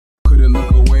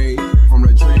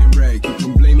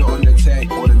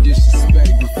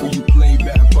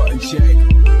check.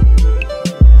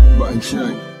 Button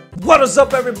check. What is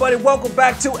up, everybody? Welcome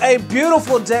back to a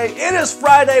beautiful day. It is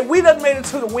Friday. We done made it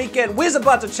to the weekend. We's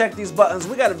about to check these buttons.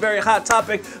 We got a very hot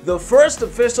topic. The first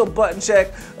official button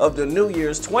check of the New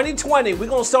Year's 2020. We're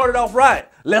gonna start it off right.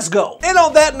 Let's go. And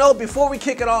on that note, before we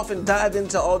kick it off and dive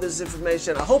into all this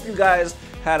information, I hope you guys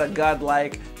had a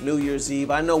godlike New Year's Eve.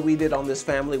 I know we did on this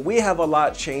family. We have a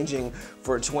lot changing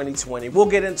for 2020. We'll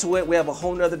get into it. We have a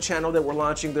whole nother channel that we're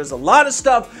launching. There's a lot of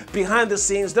stuff behind the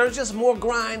scenes. There's just more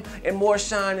grind and more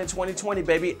shine in 2020,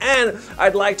 baby. And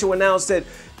I'd like to announce that,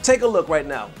 take a look right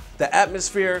now. The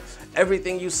atmosphere,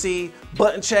 everything you see,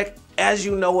 button check, as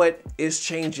you know it, is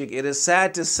changing. It is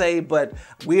sad to say, but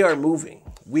we are moving.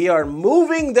 We are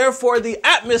moving, therefore the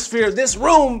atmosphere, this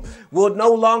room will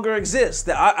no longer exist.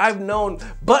 I've known,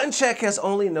 Button Check has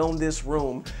only known this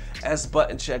room as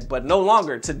Button Check, but no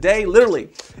longer. Today, literally,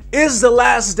 is the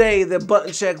last day that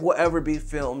Button Check will ever be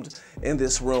filmed in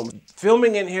this room.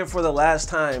 Filming in here for the last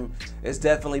time is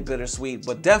definitely bittersweet,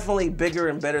 but definitely bigger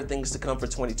and better things to come for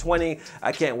 2020.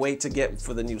 I can't wait to get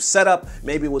for the new setup.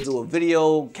 Maybe we'll do a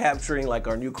video capturing like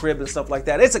our new crib and stuff like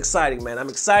that. It's exciting, man. I'm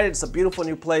excited. It's a beautiful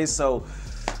new place, so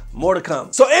more to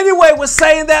come. So anyway, we're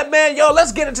saying that, man, yo,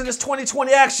 let's get into this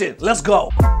 2020 action. Let's go.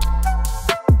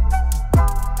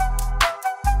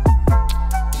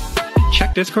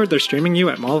 Check Discord, they're streaming you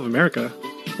at Mall of America.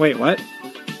 Wait, what?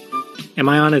 Am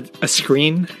I on a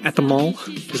screen at the mall?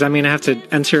 Does that mean I have to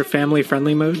enter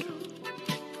family-friendly mode?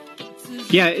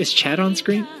 Yeah, is chat on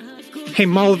screen? Hey,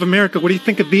 Mall of America, what do you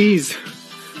think of these?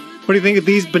 What do you think of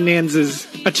these bonanzas?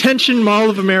 Attention, Mall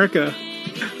of America.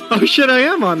 Oh shit, I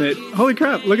am on it. Holy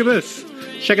crap, look at this.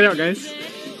 Check it out, guys.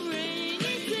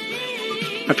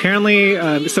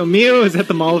 Apparently, so Mio is at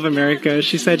the Mall of America.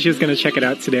 She said she was going to check it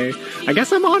out today. I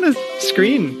guess I'm on a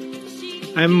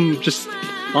screen. I'm just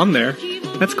on there.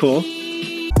 That's cool.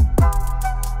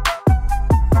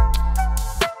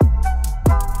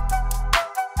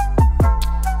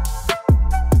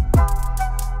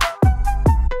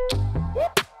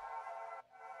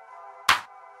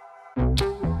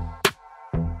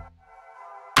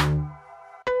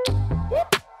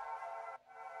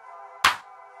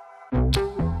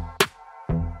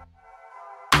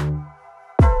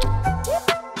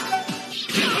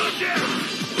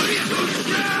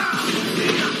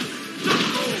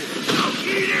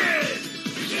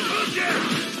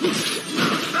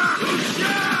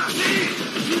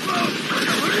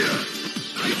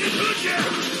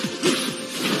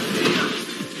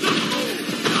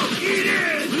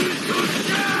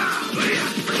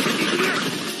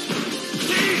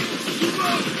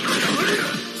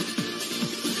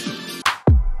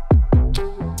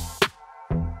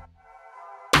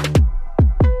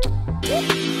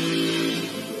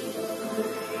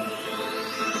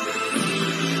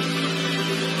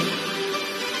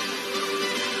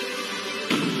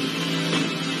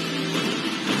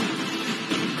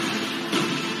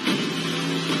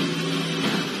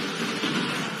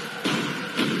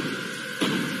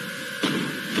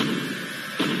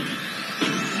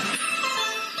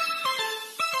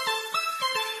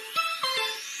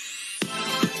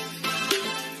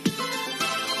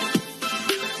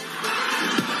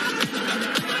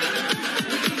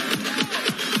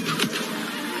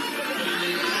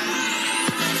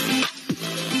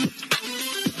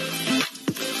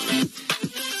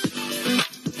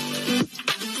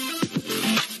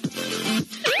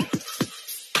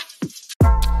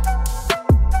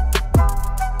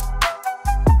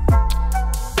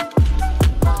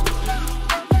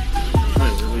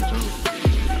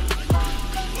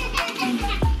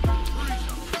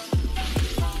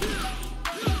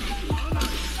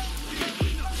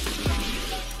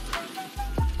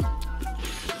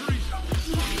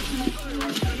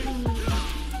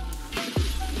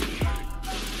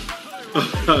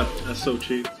 That's so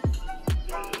cheap.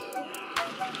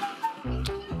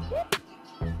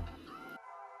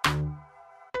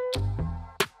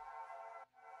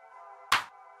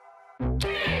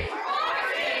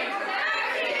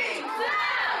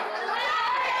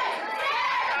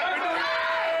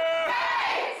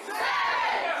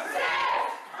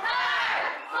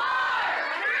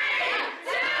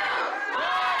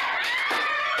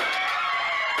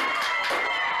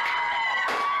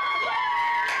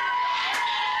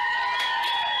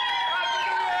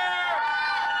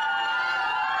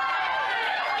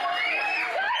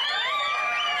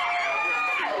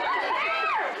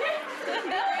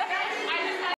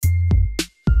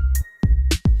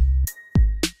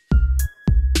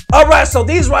 All right, so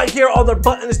these right here are the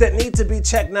buttons that need to be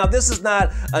checked. Now, this is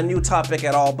not a new topic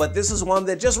at all, but this is one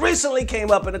that just recently came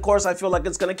up, and of course, I feel like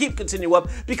it's gonna continue up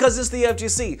because it's the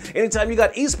FGC. Anytime you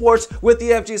got esports with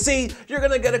the FGC, you're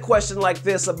gonna get a question like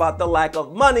this about the lack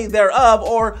of money thereof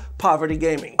or poverty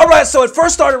gaming. All right, so it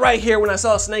first started right here when I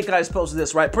saw Snake Eyes post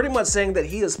this, right? Pretty much saying that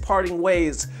he is parting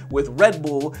ways with Red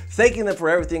Bull, thanking them for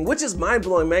everything, which is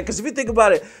mind-blowing, man, because if you think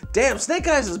about it, damn, Snake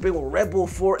Eyes has been with Red Bull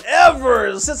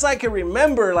forever, since I can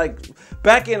remember, like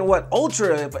back in what,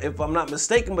 Ultra, if I'm not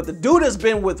mistaken, but the dude has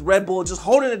been with Red Bull, just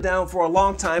holding it down for a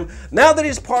long time. Now that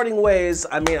he's parting ways,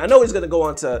 I mean, I know he's gonna go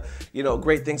on to, you know,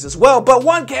 great things as well, but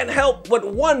one can't help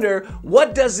but wonder,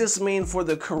 what does this mean for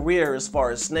the career as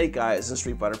far as Snake Eyes in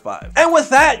Street Fighter V? And with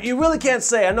that, you really can't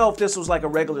say, I know if this was like a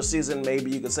regular season,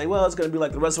 maybe you could say, well, it's gonna be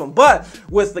like the rest of them, but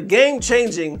with the game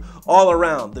changing all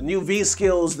around, the new V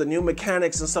skills, the new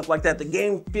mechanics and stuff like that, the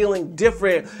game feeling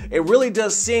different, it really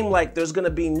does seem like there's gonna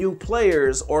be new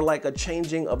players or like a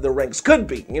changing of the ranks. Could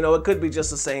be, you know, it could be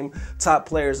just the same top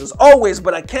players as always,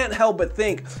 but I can't help but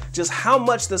think just how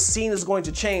much the scene is going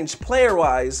to change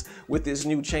player-wise with these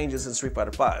new changes in Street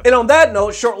Fighter V. And on that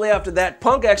note, shortly after that,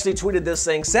 Punk actually tweeted this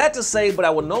saying, sad to say, but I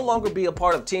will no longer be a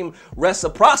part of Team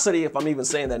Reciprocity, if I'm even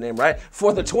saying that name right,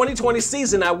 for the 2020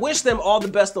 season. I wish them all the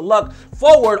best of luck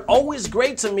forward. Always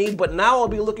great to me, but now I'll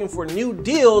be looking for new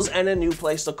deals and a new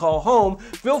place to call home.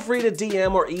 Feel free to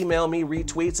DM or email me,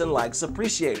 retweets and likes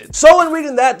appreciated. So in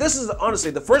reading that, this is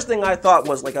honestly the first thing I thought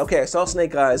was like, okay, I saw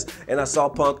Snake Eyes and I saw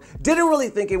Punk. Didn't really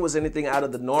think it was anything out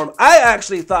of the norm. I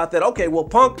actually thought that, okay, well,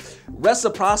 Punk,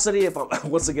 Reciprocity, if I'm,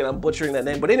 once again, I'm butchering that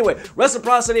name, but anyway,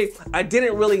 Reciprocity, I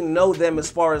didn't really know them as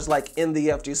far as like in the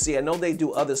FGC. I know they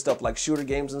do other stuff like shooter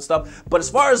games and stuff, but as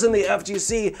far as in the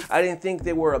FGC, I didn't think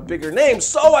they were a bigger name.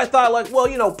 So I thought like, well,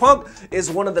 you know, Punk is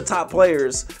one of the top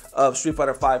players of Street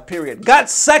Fighter V, period. Got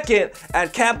second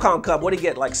at Capcom Cup. What did he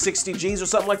get, like 60 G's or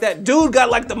something like that? Dude got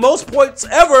like the most points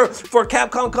ever for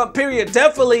Capcom Cup, period.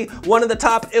 Definitely one of the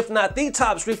top, if not the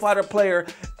top Street Fighter player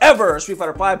ever, Street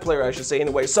Fighter V player, I should say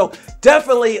anyway. So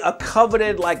definitely a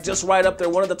coveted, like just right up there,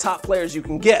 one of the top players you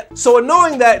can get. So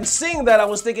knowing that and seeing that, I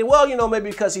was thinking, well, you know,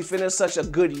 maybe because he finished such a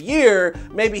good year,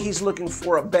 maybe he's looking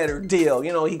for a better deal.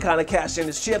 You know, he kind of cashed in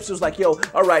his chips. It was like, yo,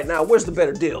 all right, now where's the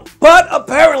better deal? But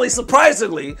apparently,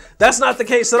 surprisingly, that's not the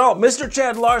case at all. Mr.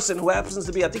 Chad Larson, who happens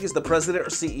to be, I think he's the president or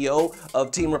CEO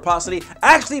of Team Reciprocity,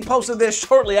 actually posted this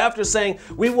shortly after saying,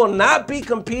 we will not be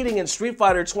competing in Street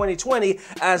Fighter 2020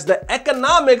 as the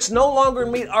economics no longer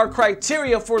meet our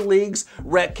criteria for leagues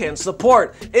Rec can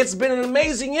support. It's been an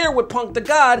amazing year with Punk the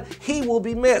God. He will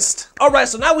be missed. All right,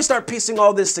 so now we start piecing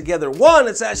all this together. One,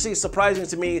 it's actually surprising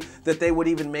to me that they would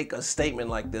even make a statement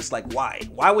like this. Like, why?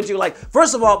 Why would you, like,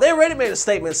 first of all, they already made a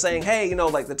statement saying, hey, you know,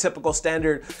 like the typical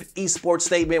standard esports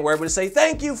statement where everybody say,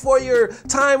 thank you for your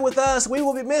time with us. We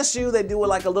will be miss you. They do it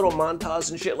like a little montage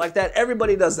and shit like that.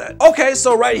 Everybody does that. Okay,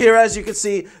 so right here, as you can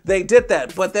see, they did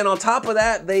that. But then on top of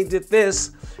that, they did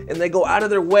this, and they go out of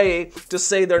their way to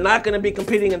say they're not going to be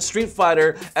competing in Street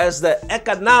Fighter as the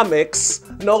economics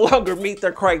no longer meet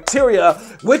their criteria,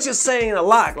 which is saying a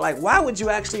lot. Like, why would you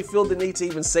actually feel the need to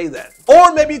even say that?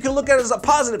 Or maybe you can look at it as a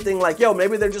positive thing, like, yo,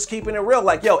 maybe they're just keeping it real.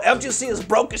 Like, yo, FGC is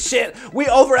broke as shit. We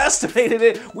overestimated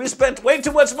it. We spent way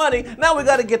too much money. Now we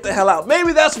got to get the hell out.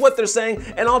 Maybe that's what they're saying.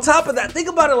 And on top of that, think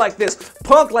about it like this.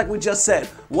 Punk, like we just said,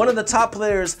 one of the top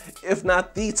players, if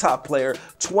not the top player,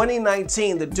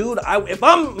 2019, the dude, if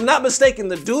I'm not mistaken,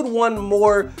 the dude won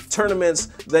more tournaments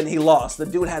than he lost. The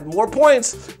dude had more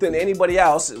points than anybody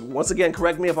else. Once again,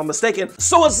 correct me if I'm mistaken.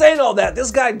 So in saying all that,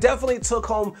 this guy definitely took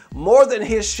home more than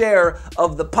his share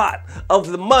of the pot,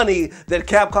 of the money that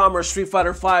Capcom or Street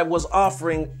Fighter V was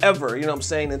offering ever, you know what I'm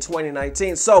saying, in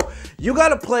 2019. So you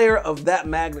got a player of that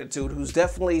magnitude who's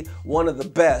definitely one of the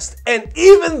best. And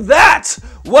even that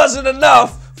wasn't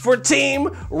enough for Team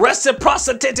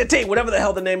Reciprocity, whatever the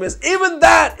hell the name is. Even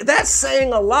that's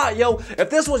saying a lot, yo. If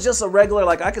this was just a regular,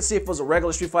 like I could see if it was a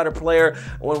regular Street Fighter player,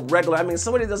 or regular, I mean,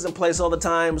 somebody doesn't place all the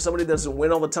time, somebody doesn't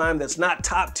win all the time, that's not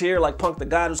top tier, like Punk the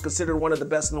God, who's considered one of the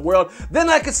best in the world, then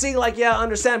I could see like, yeah, I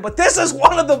understand. But this is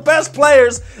one of the best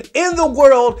players in the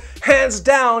world, hands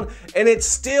down, and it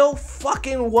still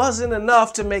fucking wasn't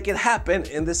enough to make it happen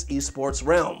in this esports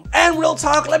realm. And real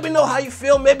talk, let me know how you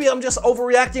feel. Maybe I'm just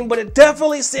overreacting, but it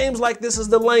definitely seems like this is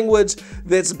the language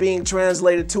that's being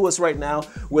translated to us right now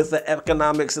with the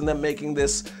economics and them making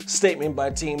this statement by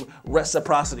Team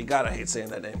Reciprocity. God, I hate saying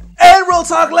that name. And real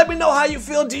talk, let me know how you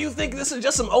feel. Do you think this is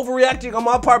just some overreacting on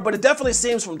my part? But it definitely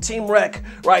seems from Team Rec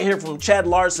right here from Chad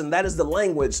Larson, that is the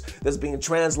language that's being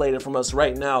translated from us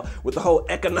right now with the whole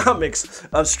economics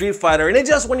of Street Fighter. And it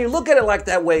just, when you look at it like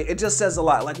that way, it just says a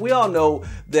lot. Like, we all know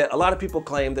that a lot of people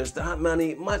claim there's not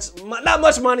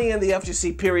much money in the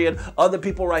FGC, period. Other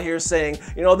people right here saying,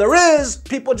 you know, there is,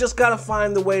 people just gotta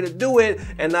find the way to do it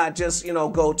and not just, you know,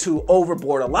 go too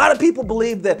overboard. A lot of people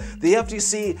believe that the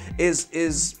FGC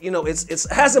is you know, it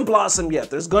hasn't blossomed yet.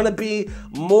 There's gonna be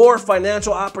more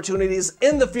financial opportunities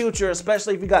in the future,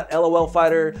 especially if you got LOL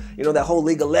Fighter, you know, that whole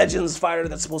League of Legends fighter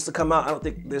that's supposed to come out, I don't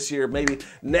think this year, maybe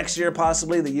next year,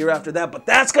 possibly the year after that, but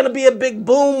that's gonna be a big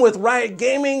boom with Riot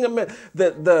Gaming. I mean,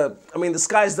 the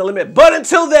sky's the limit. But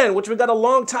until then, which we got a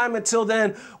long time until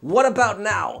then, what about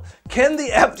now? Can the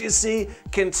FGC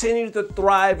continue to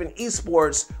thrive in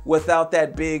esports without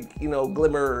that big, you know,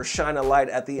 glimmer or shine a light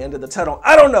at the end of the tunnel?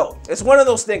 I don't know. It's one of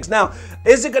those things. Now,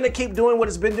 is it going to keep doing what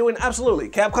it's been doing? Absolutely.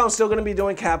 Capcom's still going to be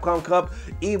doing Capcom Cup,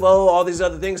 Evo, all these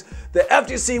other things. The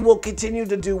FGC will continue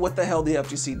to do what the hell the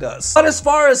FGC does. But as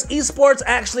far as esports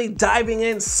actually diving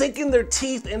in, sinking their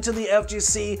teeth into the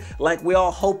FGC like we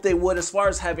all hope they would, as far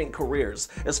as having careers,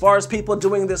 as far as people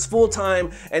doing this full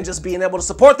time and just being able to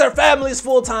support their families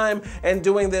full time and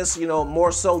doing this, you know,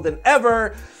 more so than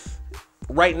ever,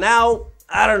 right now,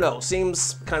 I don't know,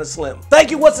 seems kind of slim.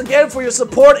 Thank you once again for your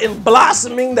support in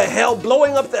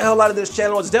blowing up the hell out of this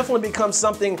channel. It's definitely become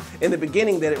something in the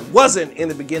beginning that it wasn't in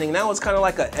the beginning. Now it's kind of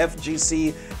like a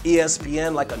FGC,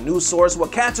 ESPN, like a news source.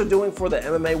 What cats are doing for the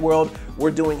MMA world,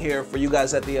 we're doing here for you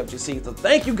guys at the FGC. So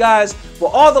thank you guys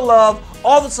for all the love,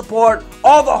 all the support,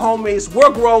 all the homies.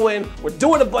 We're growing, we're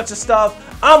doing a bunch of stuff.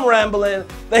 I'm rambling.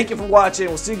 Thank you for watching.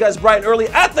 We'll see you guys bright and early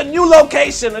at the new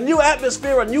location, a new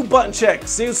atmosphere, a new button check.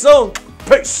 See you soon.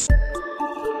 Peace.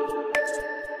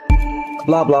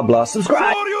 Blah, blah, blah.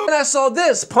 Subscribe. And I saw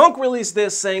this. Punk released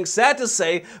this saying, sad to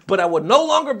say, but I would no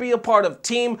longer be a part of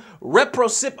Team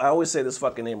Reprocip. I always say this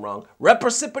fucking name wrong.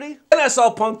 Reprocipity? And I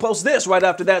saw Punk post this right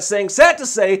after that saying, sad to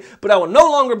say, but I would no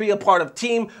longer be a part of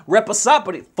Team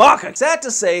Reprocipity. Fuck. Sad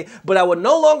to say, but I would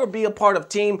no longer be a part of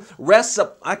Team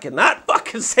I cannot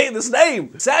fucking say this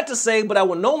name. Sad to say, but I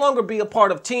would no longer be a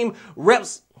part of Team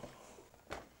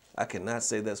I cannot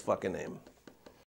say this fucking name.